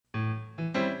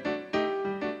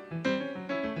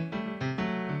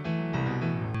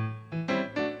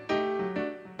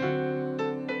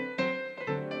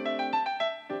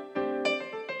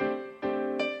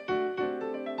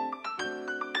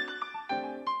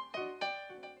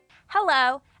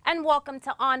Hello, and welcome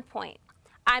to On Point.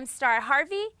 I'm Star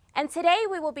Harvey, and today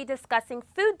we will be discussing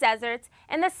food deserts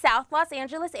in the South Los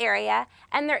Angeles area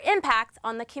and their impact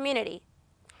on the community.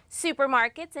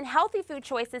 Supermarkets and healthy food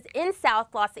choices in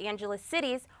South Los Angeles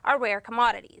cities are rare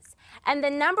commodities, and the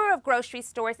number of grocery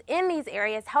stores in these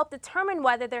areas help determine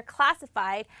whether they're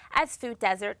classified as food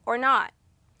desert or not.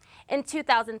 In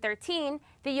 2013,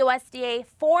 the USDA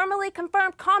formally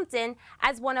confirmed Compton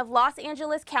as one of Los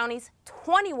Angeles County's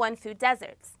 21 food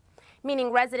deserts,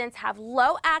 meaning residents have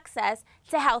low access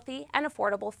to healthy and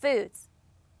affordable foods.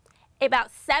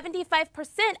 About 75%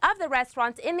 of the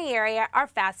restaurants in the area are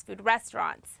fast food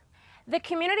restaurants. The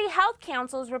Community Health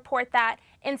Councils report that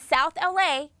in South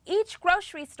LA, each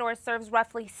grocery store serves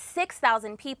roughly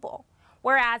 6,000 people,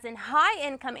 whereas in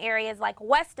high-income areas like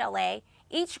West LA,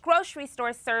 each grocery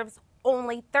store serves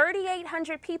only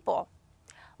 3,800 people.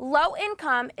 Low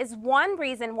income is one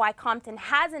reason why Compton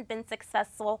hasn't been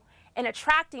successful in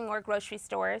attracting more grocery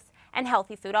stores and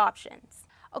healthy food options.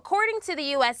 According to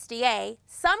the USDA,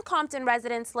 some Compton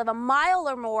residents live a mile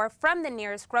or more from the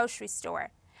nearest grocery store.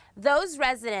 Those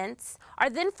residents are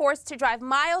then forced to drive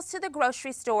miles to the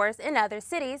grocery stores in other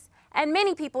cities, and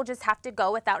many people just have to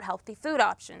go without healthy food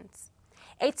options.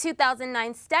 A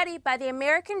 2009 study by the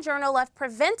American Journal of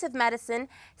Preventive Medicine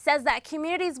says that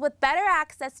communities with better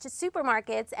access to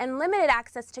supermarkets and limited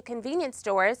access to convenience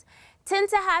stores tend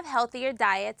to have healthier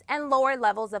diets and lower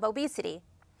levels of obesity.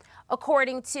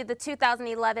 According to the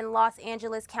 2011 Los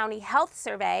Angeles County Health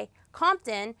Survey,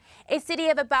 Compton, a city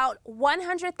of about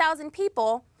 100,000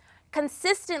 people,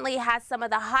 consistently has some of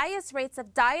the highest rates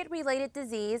of diet-related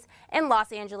disease in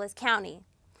Los Angeles County.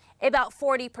 About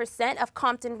 40% of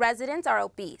Compton residents are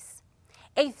obese.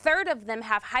 A third of them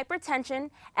have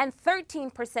hypertension and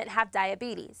 13% have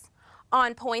diabetes.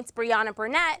 On Point's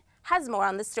Burnette has more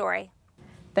on the story.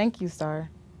 Thank you, Star.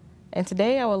 And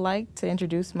today I would like to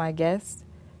introduce my guest,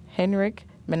 Henrik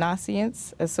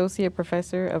Minassians, Associate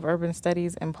Professor of Urban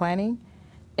Studies and Planning,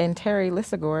 and Terri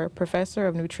Lisagor, Professor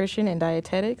of Nutrition and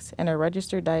Dietetics and a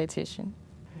registered dietitian.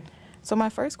 So my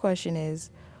first question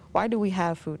is, why do we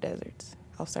have food deserts?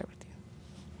 I'll start with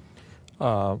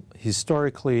you.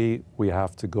 Historically, we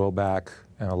have to go back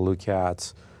and look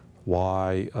at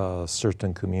why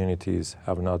certain communities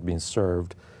have not been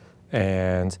served.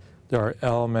 And there are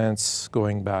elements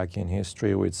going back in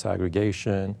history with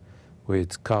segregation,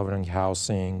 with covenant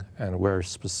housing, and where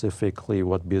specifically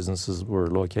what businesses were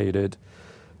located.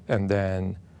 And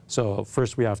then, so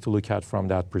first we have to look at from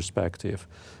that perspective.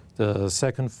 The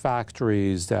second factor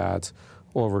is that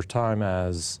over time,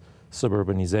 as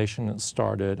suburbanization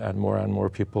started and more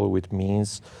people with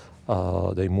means,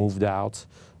 they moved out,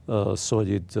 so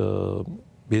did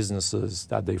businesses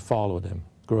that they followed them,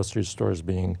 grocery stores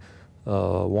being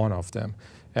one of them.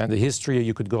 And the history,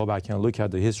 you could go back and look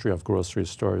at the history of grocery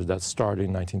stores that started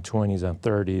in 1920s and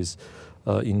 30s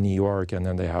in New York, and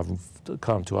then they have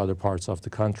come to other parts of the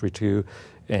country too,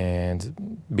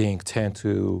 and being 10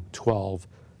 to 12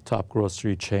 top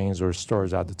grocery chains or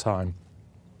stores at the time.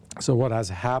 So what has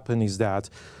happened is that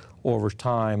over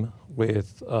time,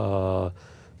 with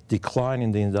decline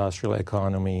in the industrial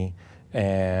economy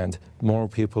and more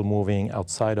people moving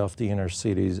outside of the inner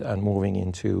cities and moving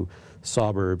into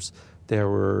suburbs, there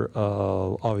were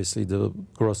obviously the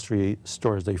grocery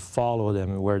stores, they followed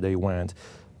them where they went,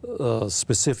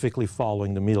 specifically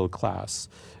following the middle class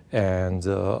and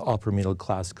upper middle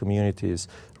class communities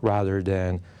rather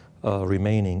than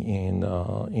remaining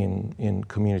in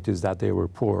communities that they were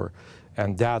poor.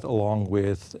 And that along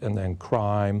with, and then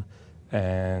crime,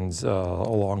 and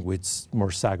along with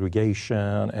more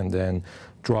segregation, and then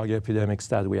drug epidemics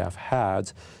that we have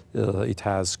had, it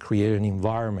has created an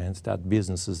environment that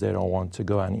businesses, they don't want to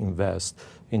go and invest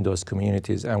in those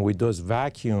communities. And with those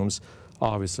vacuums,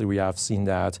 obviously we have seen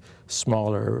that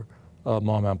smaller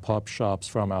mom and pop shops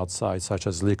from outside, such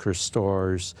as liquor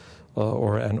stores,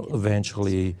 and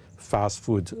eventually fast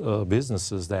food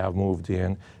businesses, they have moved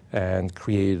in and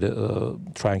created,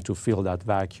 trying to fill that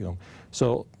vacuum.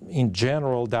 So in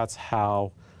general, that's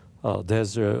how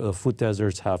food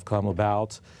deserts have come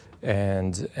about,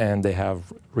 and they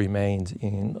have remained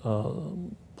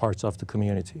in parts of the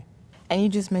community. And you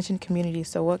just mentioned communities,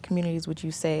 so what communities would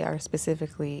you say are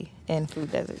specifically in food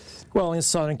deserts? Well, in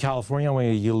Southern California,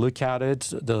 when you look at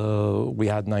it, we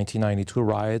had 1992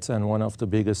 riots, and one of the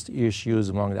biggest issues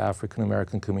among the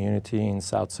African-American community in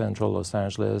South Central Los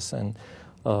Angeles and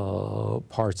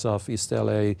parts of East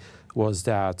LA was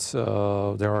that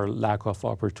there are lack of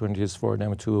opportunities for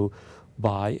them to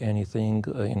buy anything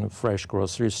in fresh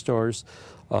grocery stores.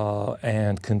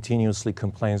 And continuously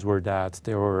complaints were that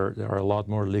there are a lot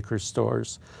more liquor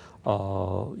stores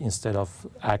instead of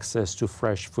access to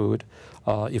fresh food.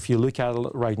 If you look at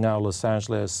it right now, Los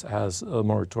Angeles has a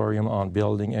moratorium on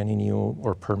building any new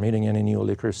or permitting any new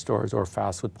liquor stores or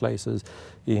fast food places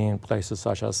in places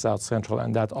such as South Central,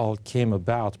 and that all came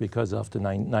about because of the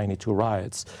 92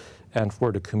 riots. And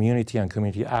for the community and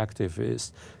community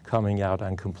activists coming out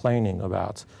and complaining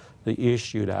about the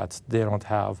issue that they don't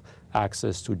have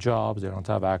access to jobs, they don't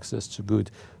have access to good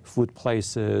food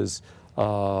places, they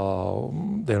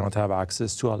don't have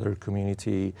access to other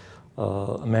community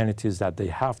amenities that they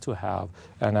have to have,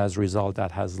 and as a result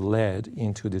that has led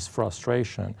into this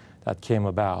frustration that came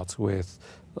about with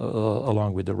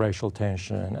along with the racial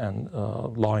tension and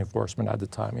law enforcement at the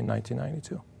time in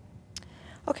 1992.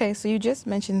 Okay, so you just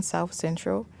mentioned South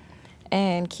Central,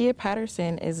 and Kia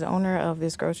Patterson is the owner of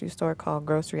this grocery store called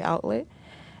Grocery Outlet,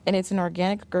 and it's an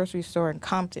organic grocery store in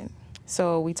Compton.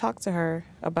 So we talked to her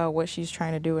about what she's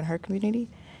trying to do in her community,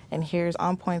 and here's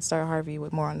On Point star Harvey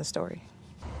with more on the story.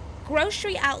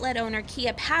 Grocery outlet owner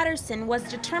Kia Patterson was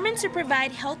determined to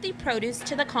provide healthy produce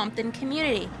to the Compton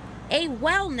community, a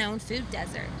well-known food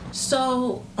desert.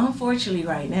 So, unfortunately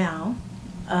right now,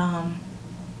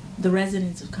 the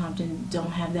residents of Compton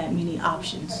don't have that many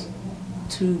options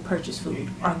to purchase food,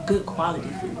 or good quality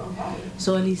food.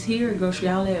 So at least here at Grocery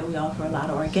Outlet, we offer a lot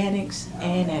of organics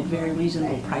and at very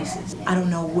reasonable prices. I don't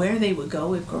know where they would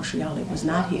go if Grocery Outlet was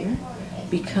not here,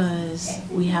 because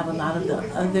we have a lot of the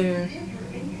other,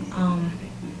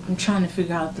 I'm trying to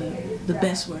figure out the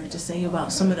best word to say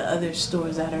about some of the other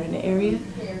stores that are in the area.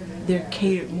 They're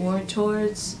catered more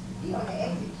towards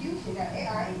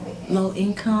low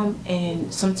income,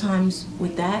 and sometimes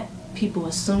with that, people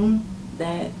assume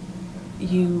that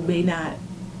you may not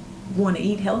want to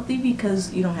eat healthy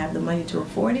because you don't have the money to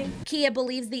afford it. Kia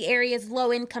believes the area's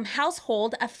low-income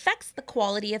household affects the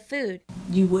quality of food.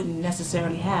 You wouldn't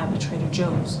necessarily have a Trader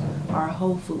Joe's or a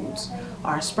Whole Foods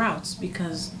or a Sprouts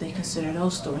because they consider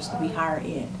those stores to be higher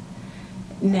end.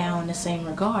 Now, in the same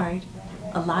regard,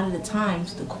 a lot of the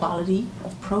times the quality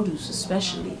of produce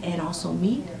especially, and also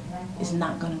meat, is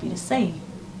not going to be the same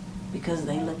because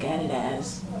they look at it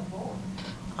as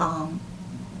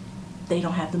they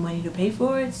don't have the money to pay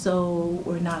for it, so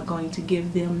we're not going to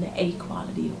give them the A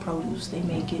quality of produce. They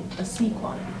may get a C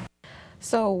quality.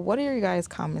 So what are your guys'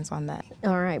 comments on that?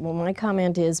 All right, well, my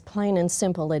comment is plain and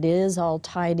simple. It is all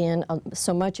tied in,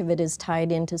 so much of it is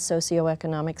tied into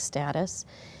socioeconomic status,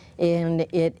 and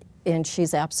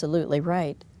she's absolutely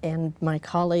right. And my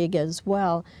colleague as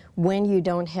well, when you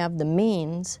don't have the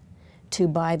means to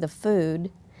buy the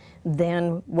food,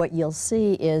 then what you'll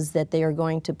see is that they are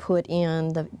going to put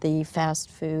in the fast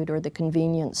food or the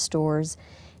convenience stores,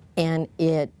 and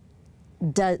it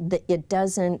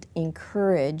doesn't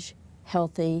encourage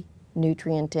healthy,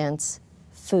 nutrient-dense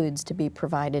foods to be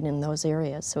provided in those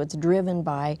areas. So it's driven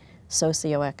by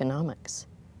socioeconomics.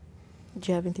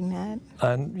 Do you have anything to add?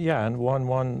 And yeah,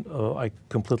 and I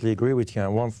completely agree with you.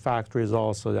 And one factor is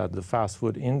also that the fast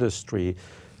food industry,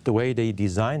 the way they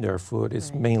design their food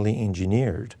is mainly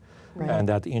engineered. Right. And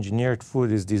that engineered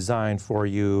food is designed for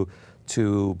you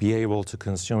to be able to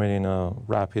consume it in a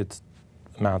rapid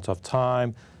amount of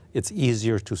time. It's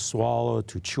easier to swallow,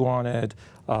 to chew on it.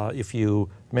 If you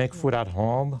make food at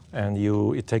home and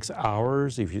it takes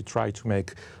hours. If you try to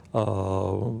make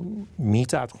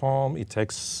meat at home, it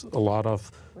takes a lot of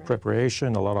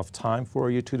preparation, a lot of time for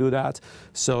you to do that.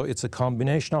 So it's a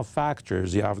combination of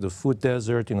factors. You have the food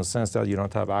desert in the sense that you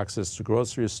don't have access to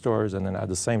grocery stores, and then at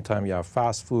the same time you have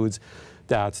fast foods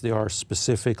that they are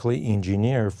specifically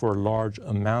engineered for large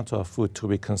amount of food to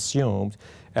be consumed,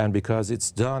 and because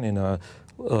it's done in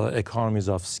economies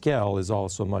of scale is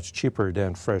also much cheaper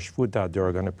than fresh food that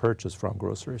they're going to purchase from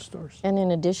grocery stores. And in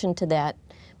addition to that,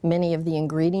 many of the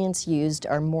ingredients used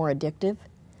are more addictive.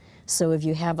 So if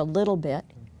you have a little bit,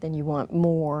 then you want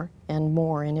more,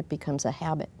 and it becomes a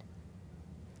habit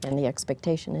and the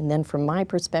expectation. And then from my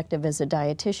perspective as a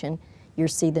dietitian, you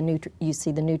see the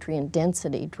nutrient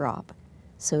density drop.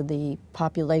 So the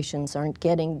populations aren't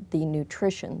getting the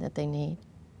nutrition that they need.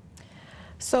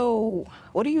 So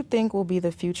what do you think will be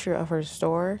the future of her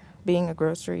store, being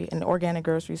an organic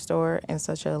grocery store in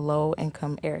such a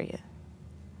low-income area?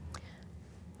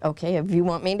 Okay, if you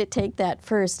want me to take that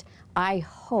first, I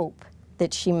hope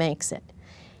that she makes it.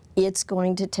 It's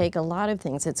going to take a lot of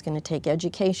things. It's going to take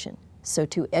education. So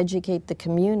to educate the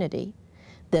community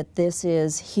that this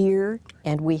is here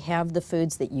and we have the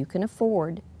foods that you can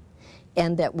afford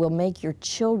and that will make your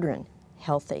children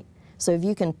healthy. So if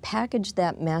you can package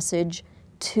that message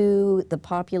to the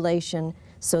population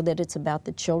so that it's about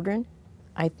the children,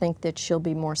 I think that she'll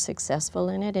be more successful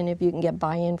in it. And if you can get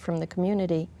buy-in from the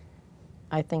community,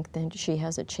 I think then she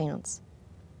has a chance.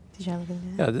 Did you have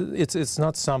anything to add? Yeah, it's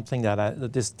not something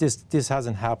that this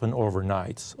hasn't happened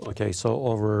overnight. Okay, so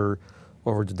over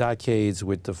the decades,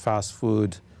 with the fast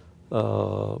food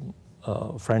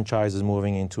franchises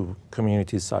moving into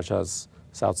communities such as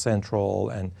South Central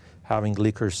and having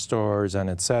liquor stores and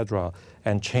etc.,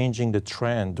 and changing the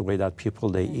trend, the way that people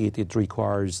they eat, it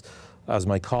requires, as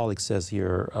my colleague says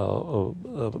here,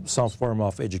 some form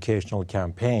of educational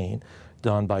campaign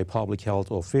done by public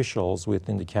health officials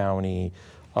within the county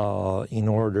in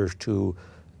order to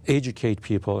educate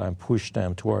people and push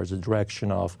them towards the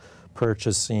direction of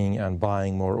purchasing and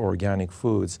buying more organic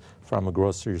foods from a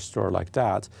grocery store like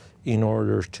that, in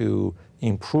order to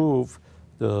improve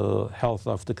the health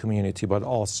of the community, but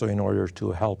also in order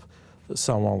to help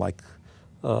someone like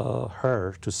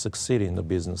her to succeed in the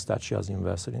business that she has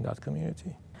invested in that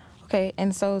community. Okay,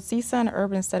 and so CSUN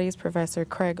Urban Studies Professor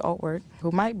Craig Altward,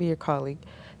 who might be your colleague,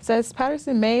 says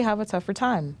Patterson may have a tougher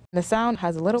time. The sound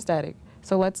has a little static,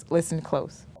 so let's listen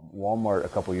close. Walmart a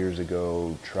couple years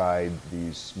ago tried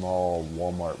these small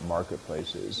Walmart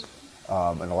marketplaces,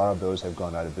 and a lot of those have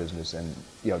gone out of business. And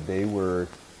they were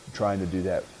trying to do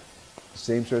that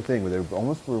same sort of thing, where they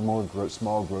almost were more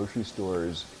small grocery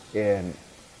stores. And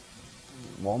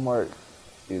Walmart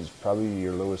is probably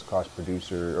your lowest cost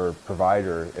producer or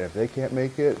provider, and if they can't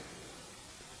make it,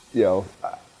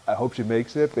 I hope she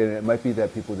makes it. And it might be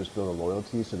that people just build a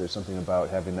loyalty. So there's something about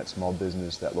having that small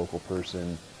business, that local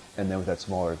person. And then with that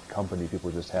smaller company,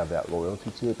 people just have that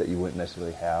loyalty to it that you wouldn't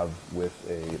necessarily have with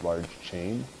a large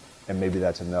chain. And maybe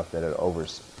that's enough that it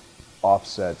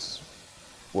offsets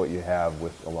what you have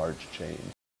with a large chain.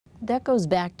 That goes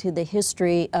back to the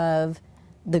history of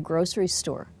the grocery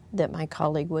store that my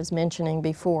colleague was mentioning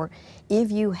before.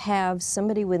 If you have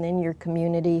somebody within your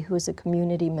community who is a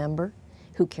community member,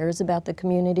 who cares about the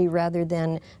community rather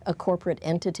than a corporate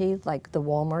entity like the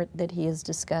Walmart that he is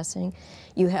discussing,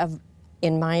 you have,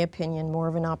 in my opinion, more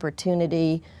of an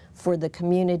opportunity for the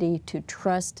community to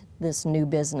trust this new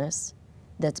business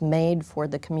that's made for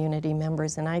the community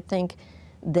members. And I think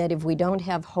that if we don't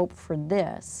have hope for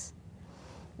this,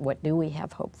 what do we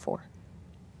have hope for?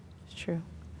 It's true.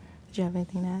 Did you have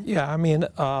anything to add? Yeah, I mean,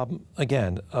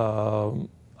 again,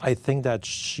 I think that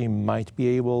she might be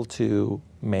able to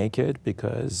make it,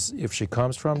 because if she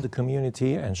comes from the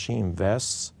community and she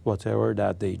invests whatever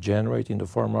that they generate in the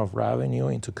form of revenue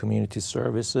into community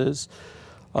services,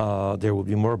 there will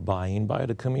be more buy-in by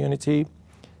the community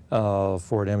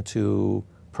for them to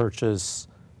purchase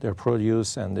their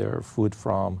produce and their food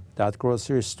from that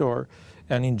grocery store.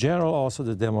 And in general, also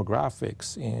the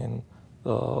demographics in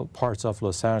parts of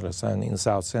Los Angeles and in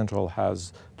South Central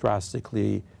has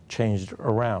drastically changed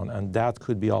around, and that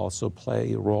could be also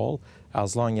play a role,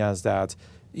 as long as that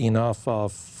enough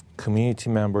of community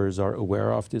members are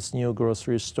aware of this new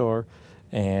grocery store,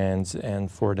 and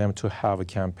for them to have a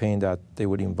campaign that they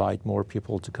would invite more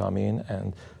people to come in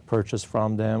and purchase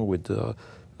from them with the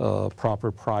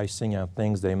proper pricing and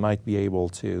things, they might be able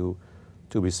to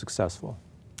be successful.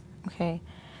 Okay.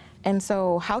 And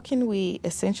so how can we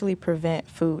essentially prevent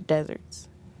food deserts?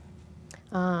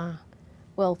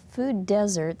 Well, food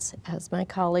deserts, as my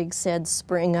colleague said,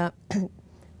 spring up.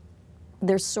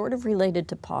 They're sort of related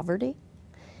to poverty.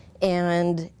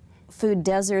 And food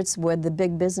deserts, where the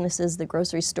big businesses, the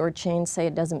grocery store chains say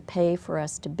it doesn't pay for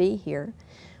us to be here,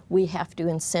 we have to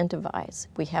incentivize.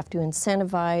 We have to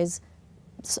incentivize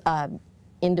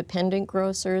independent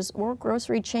grocers or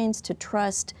grocery chains to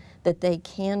trust that they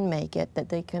can make it, that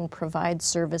they can provide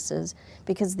services,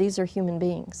 because these are human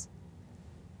beings.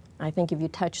 I think if you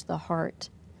touch the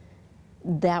heart,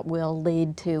 that will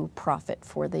lead to profit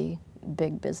for the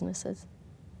big businesses.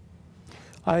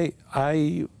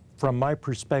 From my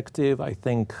perspective, I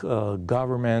think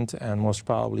government and most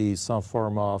probably some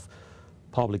form of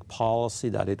public policy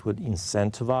that it would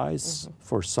incentivize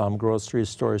for some grocery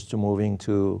stores to move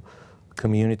into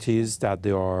communities that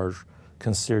they are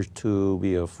considered to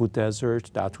be a food desert.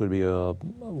 That would be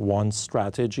one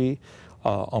strategy.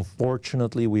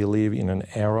 Unfortunately, we live in an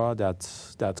era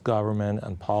that government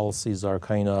and policies are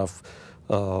kind of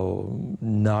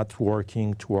not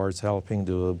working towards helping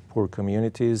the poor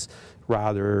communities.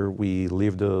 Rather, we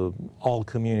leave all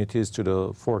communities to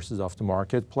the forces of the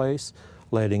marketplace,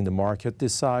 letting the market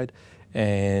decide.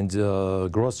 And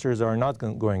grocers are not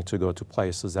going to go to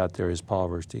places that there is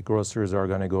poverty. Grocers are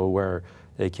going to go where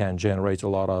they can generate a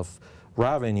lot of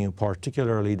revenue,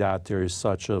 particularly that there is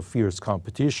such a fierce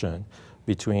competition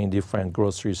between different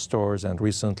grocery stores. And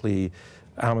recently,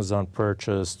 Amazon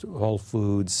purchased Whole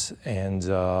Foods, and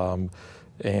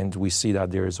we see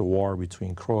that there is a war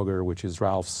between Kroger, which is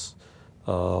Ralph's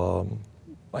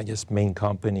I guess, main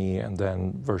company, and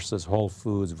then versus Whole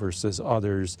Foods versus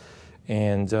others.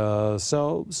 And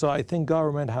so I think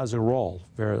government has a role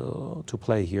to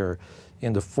play here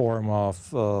in the form of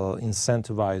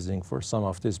incentivizing for some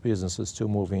of these businesses to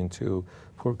move into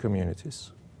poor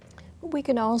communities. We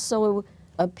can also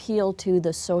appeal to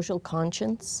the social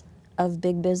conscience of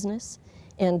big business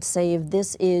and say, if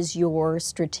this is your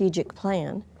strategic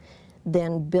plan,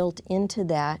 then built into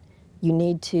that, you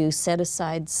need to set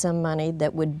aside some money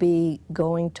that would be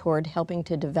going toward helping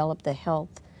to develop the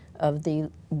health of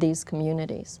these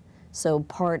communities. So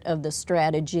part of the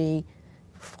strategy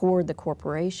for the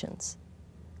corporations.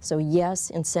 So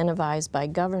yes, incentivized by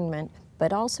government,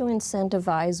 but also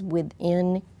incentivized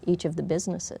within each of the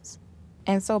businesses.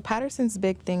 And so Patterson's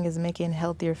big thing is making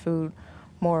healthier food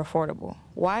more affordable.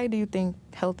 Why do you think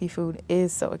healthy food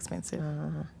is so expensive?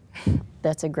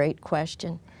 That's a great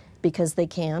question. Because they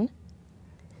can.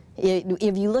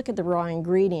 If you look at the raw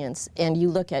ingredients and you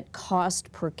look at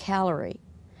cost per calorie,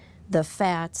 the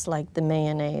fats like the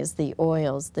mayonnaise, the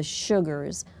oils, the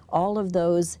sugars, all of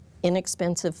those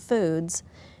inexpensive foods,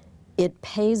 it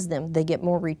pays them. They get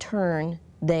more return.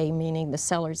 They, meaning the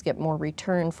sellers, get more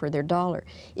return for their dollar.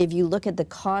 If you look at the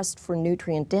cost for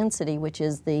nutrient density, which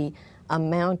is the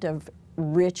amount of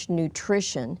rich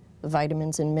nutrition,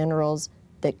 vitamins and minerals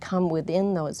that come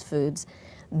within those foods,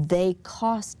 they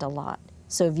cost a lot.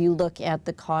 So if you look at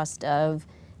the cost of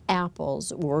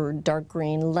apples or dark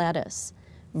green lettuce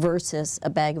versus a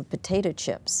bag of potato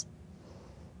chips,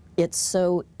 it's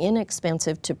so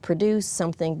inexpensive to produce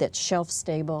something that's shelf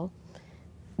stable,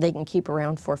 they can keep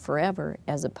around for forever,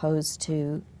 as opposed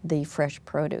to the fresh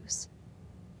produce.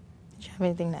 Do you have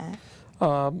anything to add?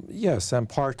 Yes, and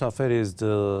part of it is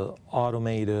the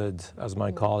automated, as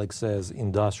my colleague says,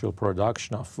 industrial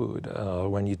production of food.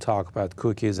 When you talk about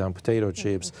cookies and potato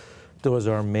chips, those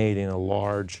are made in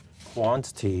large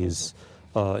quantities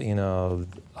in a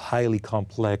highly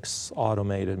complex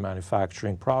automated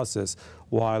manufacturing process,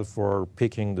 while for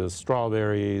picking the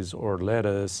strawberries or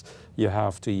lettuce, you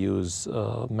have to use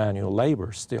manual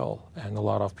labor still. And a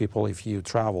lot of people, if you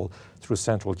travel through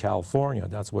Central California,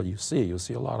 that's what you see. You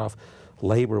see a lot of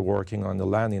labor working on the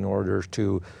land in order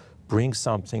to bring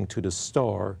something to the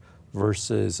store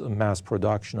versus a mass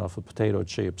production of a potato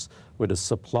chips with a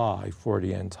supply for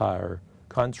the entire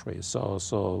country.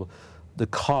 So the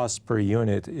cost per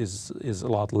unit is a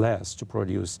lot less to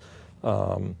produce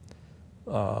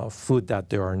food that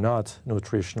they are not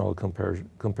nutritional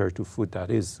compared to food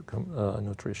that is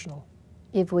nutritional.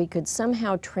 If we could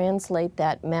somehow translate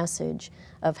that message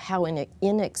of how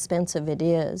inexpensive it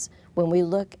is when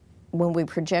we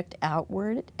project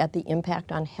outward at the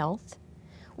impact on health,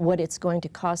 what it's going to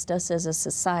cost us as a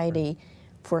society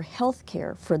for health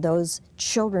care for those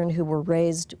children who were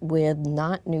raised with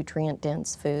not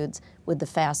nutrient-dense foods, with the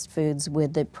fast foods,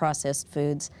 with the processed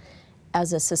foods.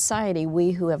 As a society,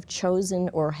 we who have chosen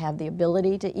or have the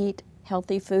ability to eat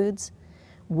healthy foods,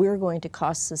 we're going to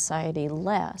cost society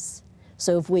less.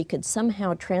 So if we could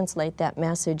somehow translate that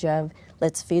message of,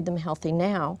 let's feed them healthy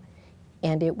now,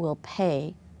 and it will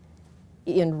pay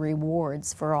in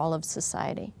rewards for all of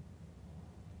society.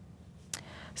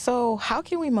 So how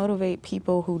can we motivate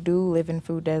people who do live in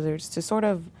food deserts to sort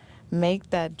of make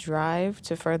that drive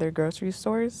to further grocery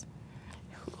stores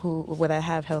who would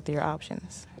have healthier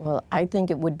options? Well, I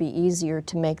think it would be easier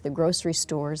to make the grocery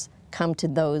stores come to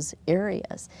those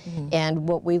areas. And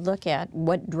what we look at,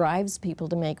 what drives people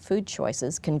to make food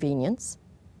choices: convenience,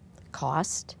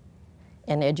 cost,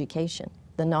 and education,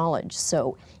 the knowledge.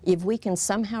 So if we can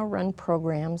somehow run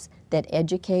programs that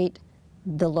educate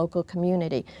the local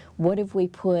community, what if we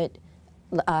put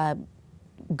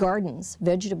gardens,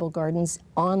 vegetable gardens,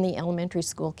 on the elementary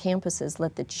school campuses,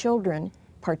 let the children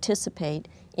participate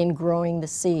in growing the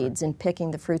seeds and picking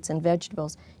the fruits and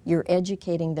vegetables. You're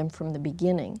educating them from the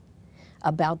beginning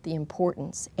about the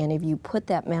importance. And if you put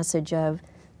that message of,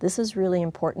 this is really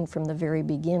important from the very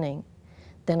beginning,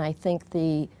 then I think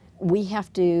we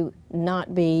have to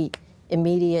not be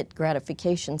immediate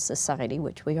gratification society,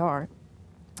 which we are,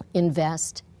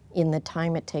 invest in the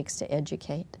time it takes to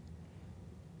educate.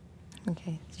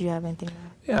 Okay, do you have anything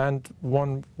to add? And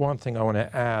one thing I want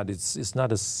to add, it's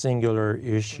not a singular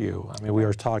issue. I mean, we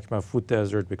are talking about food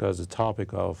desert because the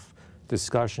topic of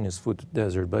discussion is food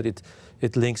desert, but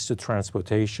it links to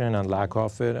transportation and lack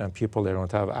of it, and people, they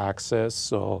don't have access.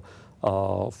 So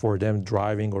for them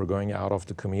driving or going out of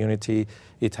the community,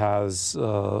 it has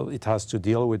to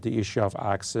deal with the issue of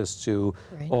access to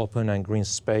open and green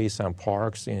space and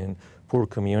parks in poor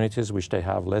communities, which they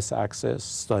have less access.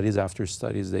 Studies after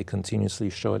studies, they continuously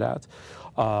show that,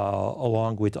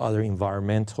 along with other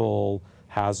environmental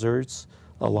hazards.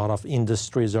 A lot of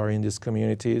industries are in these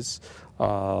communities.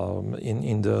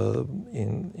 In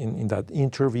that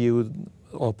interview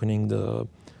opening the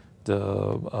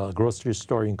grocery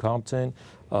store in Compton,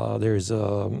 there's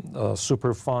a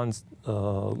Superfund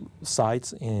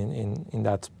sites in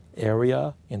that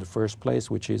area in the first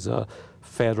place, which is a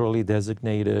federally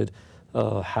designated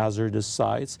hazardous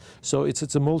sites. So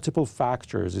it's a multiple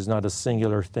factors. It's not a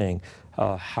singular thing.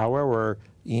 However,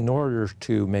 in order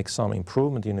to make some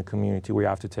improvement in the community, we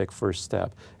have to take first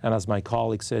step. And as my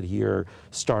colleague said here,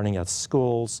 starting at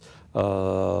schools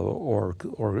or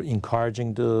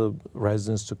encouraging the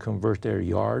residents to convert their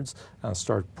yards and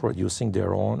start producing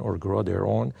their own or grow their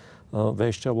own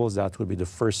vegetables, that would be the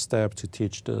first step to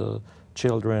teach the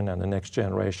children and the next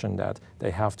generation that they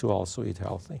have to also eat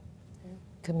healthy.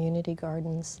 Community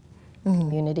gardens.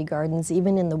 Community gardens,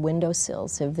 even in the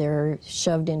windowsills, if they're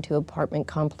shoved into apartment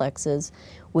complexes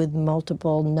with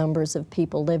multiple numbers of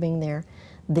people living there,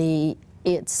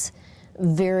 it's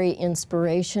very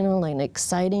inspirational and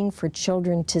exciting for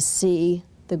children to see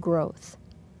the growth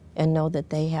and know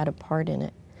that they had a part in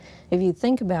it. If you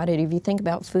think about it, if you think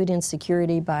about food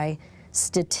insecurity by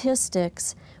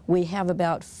statistics, we have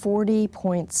about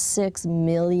 40.6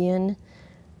 million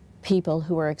people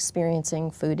who are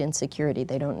experiencing food insecurity.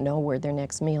 They don't know where their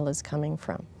next meal is coming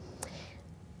from.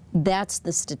 That's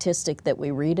the statistic that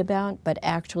we read about, but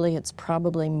actually it's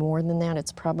probably more than that.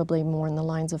 It's probably more in the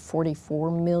lines of 44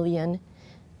 million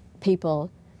people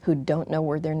who don't know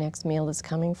where their next meal is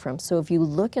coming from. So if you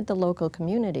look at the local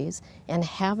communities and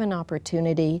have an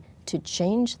opportunity to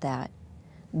change that,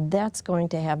 that's going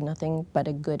to have nothing but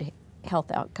a good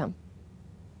health outcome.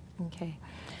 Okay.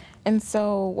 And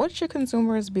so what should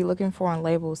consumers be looking for on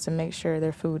labels to make sure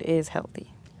their food is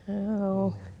healthy?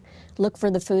 Oh, look for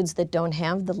the foods that don't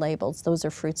have the labels. Those are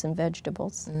fruits and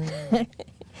vegetables. That's a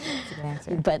good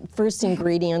answer. But first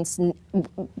ingredients,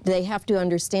 they have to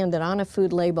understand that on a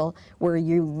food label where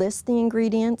you list the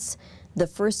ingredients, the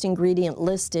first ingredient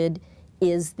listed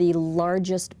is the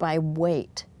largest by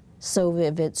weight. So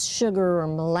if it's sugar or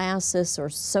molasses or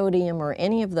sodium or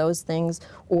any of those things,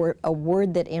 or a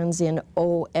word that ends in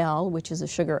OL, which is a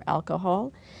sugar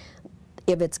alcohol,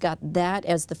 if it's got that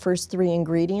as the first three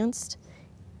ingredients,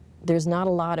 there's not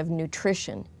a lot of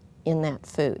nutrition in that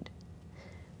food.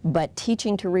 But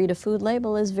teaching to read a food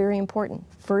label is very important.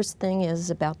 First thing is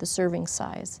about the serving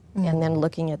size, and then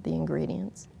looking at the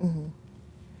ingredients.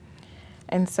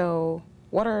 And so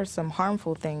what are some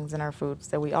harmful things in our foods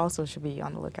that we also should be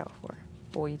on the lookout for?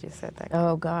 Well, you just said that.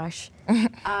 Oh, gosh.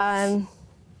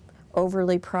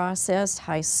 Overly processed,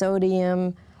 high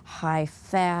sodium, high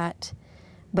fat.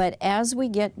 But as we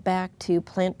get back to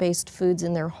plant-based foods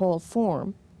in their whole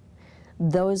form,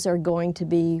 those are going to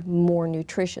be more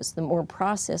nutritious. The more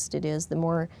processed it is, the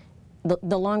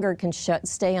longer it can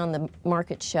stay on the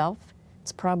market shelf.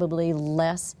 It's probably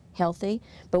less healthy.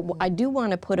 But I do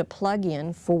want to put a plug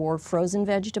in for frozen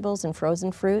vegetables and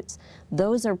frozen fruits.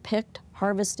 Those are picked,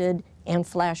 harvested, and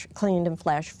cleaned and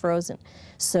flash frozen.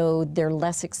 So they're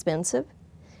less expensive,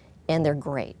 and they're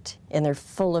great. And they're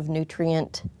full of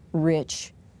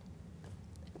nutrient-rich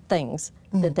things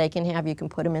that they can have. You can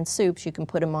put them in soups, you can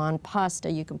put them on pasta,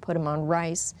 you can put them on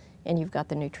rice, and you've got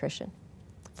the nutrition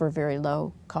for a very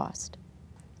low cost.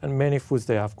 And many foods,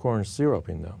 they have corn syrup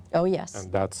in them. Oh, yes.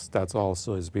 And that's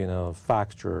also has been a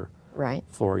factor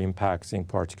for impacting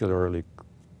particularly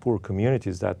poor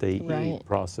communities, that they eat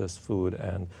processed food,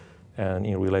 and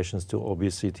in relations to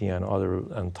obesity and other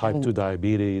type 2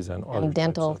 diabetes and other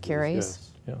dental caries.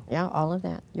 Yes. Yeah. Yeah, all of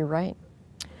that. You're right.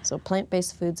 So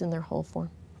plant-based foods in their whole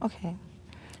form. Okay.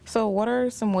 So what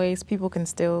are some ways people can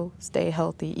still stay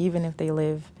healthy even if they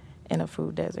live in a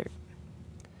food desert?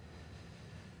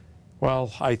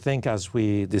 Well, I think as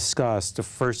we discussed, the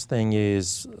first thing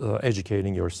is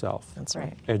educating yourself. That's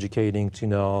right. Educating to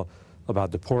know about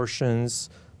the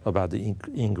portions, about the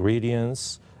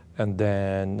ingredients, and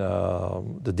then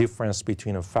the difference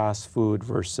between a fast food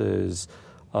versus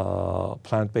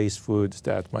plant-based foods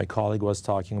that my colleague was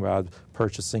talking about,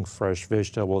 purchasing fresh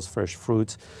vegetables, fresh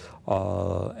fruit.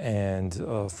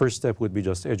 First step would be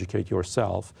just educate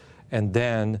yourself, and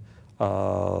then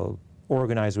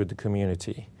organize with the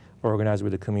community. Organize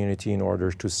with the community in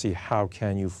order to see how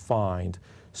can you find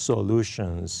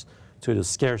solutions to the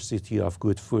scarcity of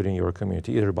good food in your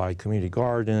community, either by community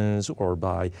gardens or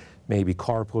by maybe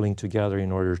carpooling together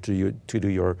in order to do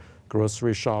your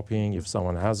grocery shopping if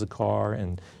someone has a car,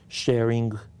 and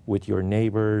sharing with your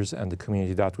neighbors and the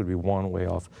community. That would be one way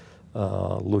of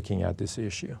looking at this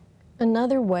issue.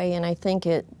 Another way, and I think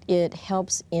it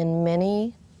helps in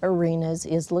many arenas,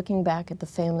 is looking back at the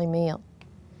family meal.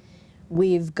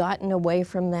 We've gotten away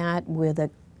from that with a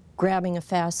grabbing a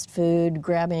fast food,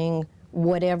 grabbing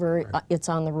whatever it's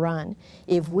on the run.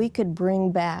 If we could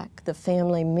bring back the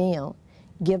family meal,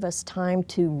 give us time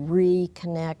to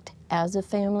reconnect as a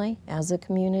family, as a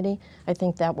community, I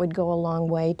think that would go a long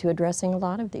way to addressing a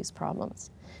lot of these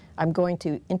problems. I'm going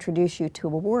to introduce you to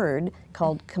a word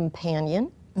called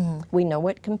companion. We know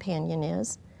what companion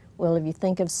is. Well, if you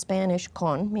think of Spanish,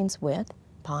 con means with,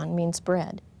 pan means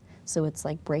bread. So it's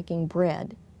like breaking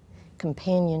bread.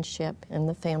 Companionship and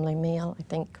the family meal, I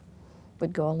think,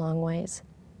 would go a long ways.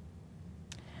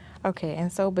 Okay,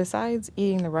 and so besides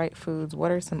eating the right foods,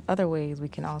 what are some other ways we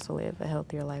can also live a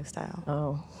healthier lifestyle?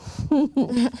 Oh,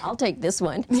 I'll take this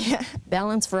one. Yeah.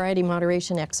 Balance, variety,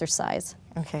 moderation, exercise.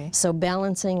 Okay. So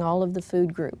balancing all of the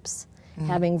food groups,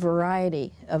 having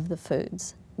variety of the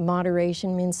foods.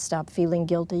 Moderation means stop feeling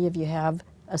guilty if you have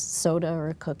a soda or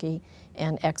a cookie,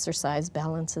 and exercise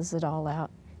balances it all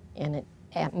out, and it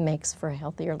makes for a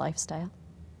healthier lifestyle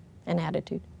and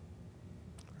attitude.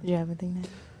 Do you have anything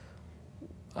there?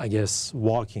 I guess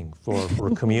walking for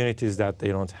communities that they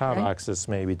don't have access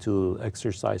maybe to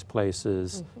exercise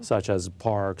places such as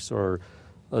parks or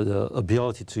the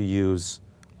ability to use,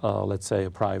 let's say,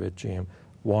 a private gym.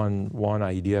 One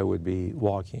idea would be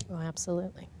walking. Oh,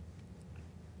 absolutely.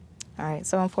 All right,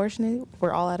 so unfortunately,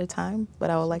 we're all out of time, but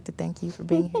I would like to thank you for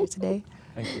being here today.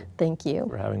 Thank you Thank you.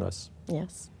 for having us.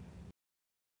 Yes.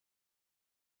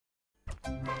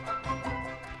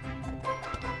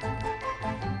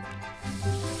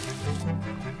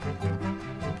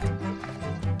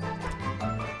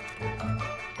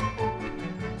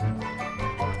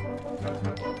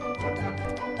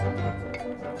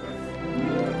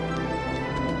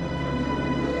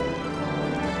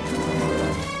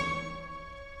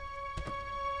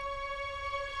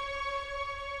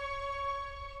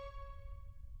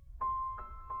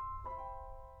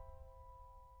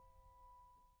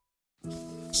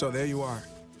 So there you are,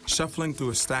 shuffling through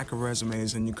a stack of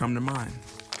resumes, and you come to mine.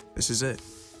 This is it,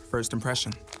 first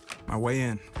impression, my way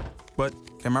in. But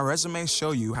can my resume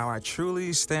show you how I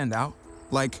truly stand out?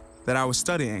 Like that I was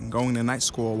studying, going to night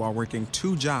school while working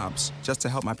 2 jobs just to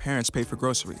help my parents pay for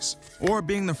groceries. Or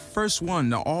being the first one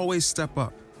to always step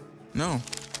up. No,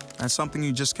 that's something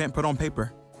you just can't put on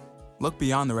paper. Look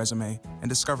beyond the resume and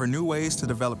discover new ways to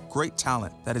develop great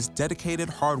talent that is dedicated,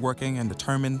 hardworking, and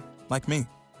determined like me.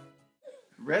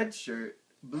 Red shirt,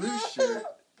 blue shirt,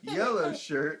 yellow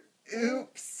shirt,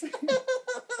 oops.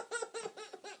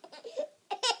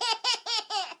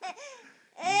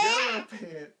 Yellow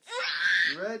pants,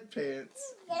 red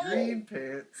pants, green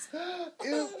pants,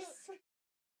 oops.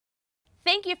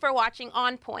 Thank you for watching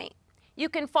On Point. You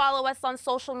can follow us on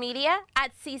social media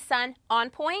at CSUN On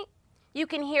Point. You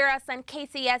can hear us on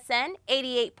KCSN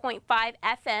 88.5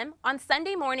 FM on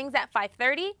Sunday mornings at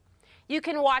 5:30. You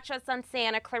can watch us on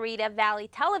Santa Clarita Valley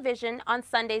Television on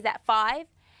Sundays at 5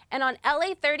 and on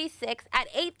LA 36 at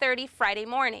 8:30 Friday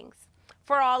mornings.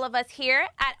 For all of us here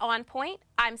at On Point,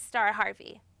 I'm Star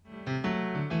Harvey.